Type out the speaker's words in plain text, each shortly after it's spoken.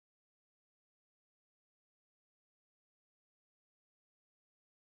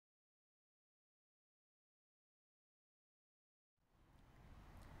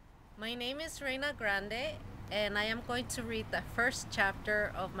My name is Reyna Grande, and I am going to read the first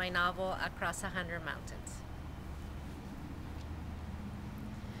chapter of my novel, Across 100 Mountains.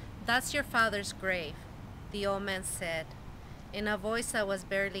 "That's your father's grave," the old man said, in a voice that was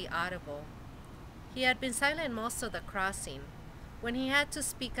barely audible. He had been silent most of the crossing. When he had to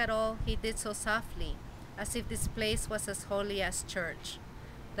speak at all, he did so softly, as if this place was as holy as church,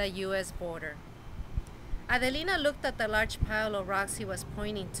 the U.S. border. Adelina looked at the large pile of rocks he was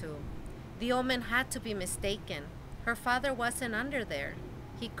pointing to. The old man had to be mistaken. Her father wasn't under there.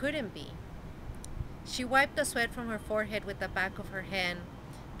 He couldn't be. She wiped the sweat from her forehead with the back of her hand.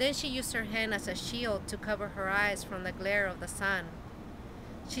 Then she used her hand as a shield to cover her eyes from the glare of the sun.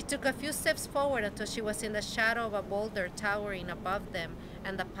 She took a few steps forward until she was in the shadow of a boulder towering above them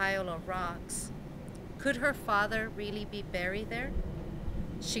and the pile of rocks. Could her father really be buried there?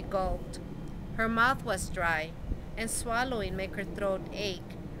 She gulped. Her mouth was dry, and swallowing made her throat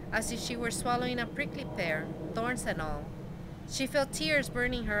ache, as if she were swallowing a prickly pear, thorns and all. She felt tears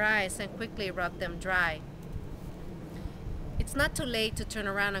burning her eyes and quickly rubbed them dry. "It's not too late to turn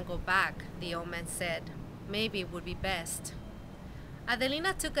around and go back," the old man said. "Maybe it would be best."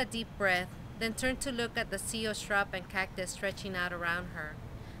 Adelina took a deep breath, then turned to look at the sea of shrub and cactus stretching out around her.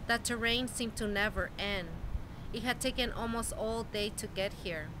 The terrain seemed to never end. It had taken almost all day to get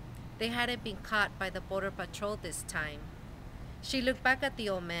here. They hadn't been caught by the border patrol this time. She looked back at the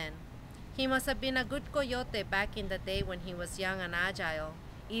old man. He must have been a good coyote back in the day when he was young and agile.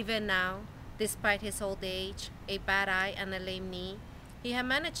 Even now, despite his old age, a bad eye, and a lame knee, he had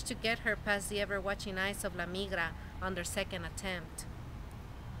managed to get her past the ever-watching eyes of La Migra on their second attempt.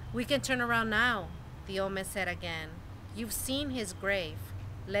 "We can turn around now," the old man said again. "You've seen his grave.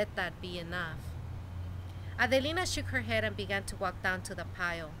 Let that be enough." Adelina shook her head and began to walk down to the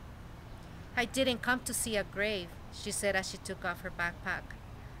pile. "I didn't come to see a grave," she said as she took off her backpack.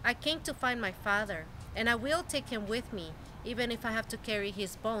 "I came to find my father, and I will take him with me, even if I have to carry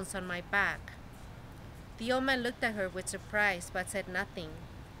his bones on my back." The old man looked at her with surprise but said nothing.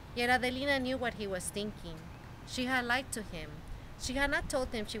 Yet Adelina knew what he was thinking. She had lied to him. She had not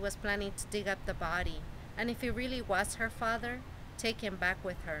told him she was planning to dig up the body, and if it really was her father, take him back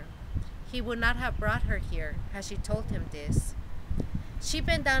with her. He would not have brought her here had she told him this. She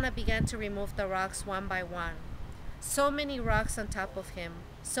bent down and began to remove the rocks one by one. So many rocks on top of him,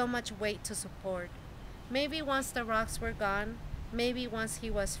 so much weight to support. Maybe once the rocks were gone, maybe once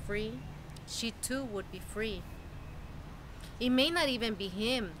he was free, she too would be free. "It may not even be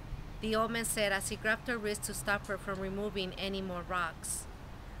him," the old man said as he grabbed her wrist to stop her from removing any more rocks.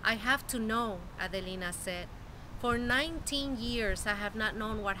 "I have to know," Adelina said. "For 19 years I have not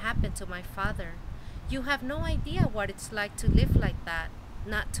known what happened to my father. You have no idea what it's like to live like that,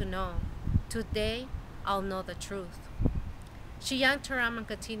 not to know. Today, I'll know the truth." She yanked her arm and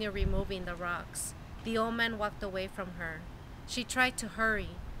continued removing the rocks. The old man walked away from her. She tried to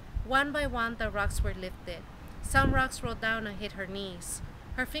hurry. One by one, the rocks were lifted. Some rocks rolled down and hit her knees.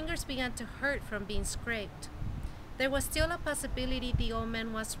 Her fingers began to hurt from being scraped. There was still a possibility the old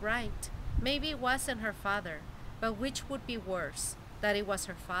man was right. Maybe it wasn't her father, but which would be worse, that it was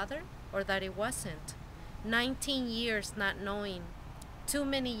her father or that it wasn't? 19 years not knowing. Too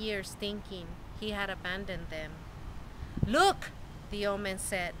many years thinking he had abandoned them. "Look!" the old man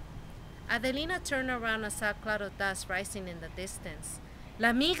said. Adelina turned around and saw a cloud of dust rising in the distance. "La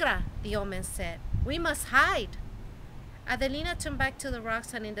Migra!" the old man said. "We must hide!" Adelina turned back to the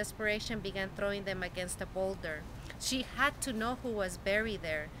rocks and in desperation began throwing them against the boulder. She had to know who was buried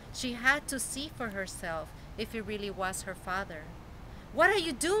there. She had to see for herself if it really was her father. "What are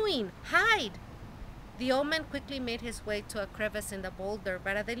you doing? Hide!" The old man quickly made his way to a crevice in the boulder,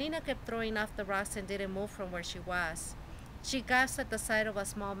 but Adelina kept throwing off the rocks and didn't move from where she was. She gasped at the sight of a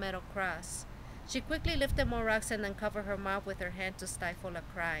small metal cross. She quickly lifted more rocks and then covered her mouth with her hand to stifle a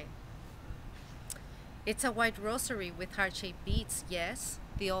cry. "It's a white rosary with heart-shaped beads, yes?"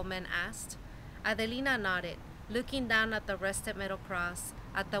 the old man asked. Adelina nodded, looking down at the rusted metal cross,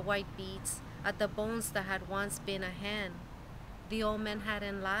 at the white beads, at the bones that had once been a hand. The old man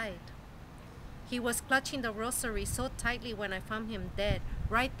hadn't lied. "He was clutching the rosary so tightly when I found him dead,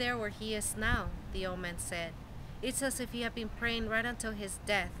 right there where he is now," the old man said. "It's as if he had been praying right until his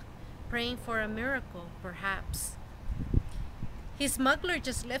death, praying for a miracle, perhaps." "His smuggler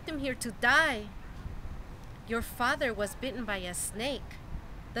just left him here to die." "Your father was bitten by a snake.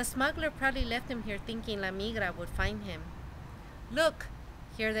 The smuggler probably left him here thinking La Migra would find him. Look,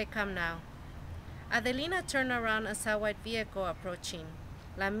 here they come now." Adelina turned around and saw a white vehicle approaching.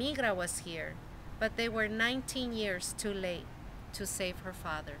 La Migra was here, but they were 19 years too late to save her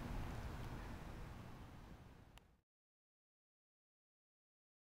father.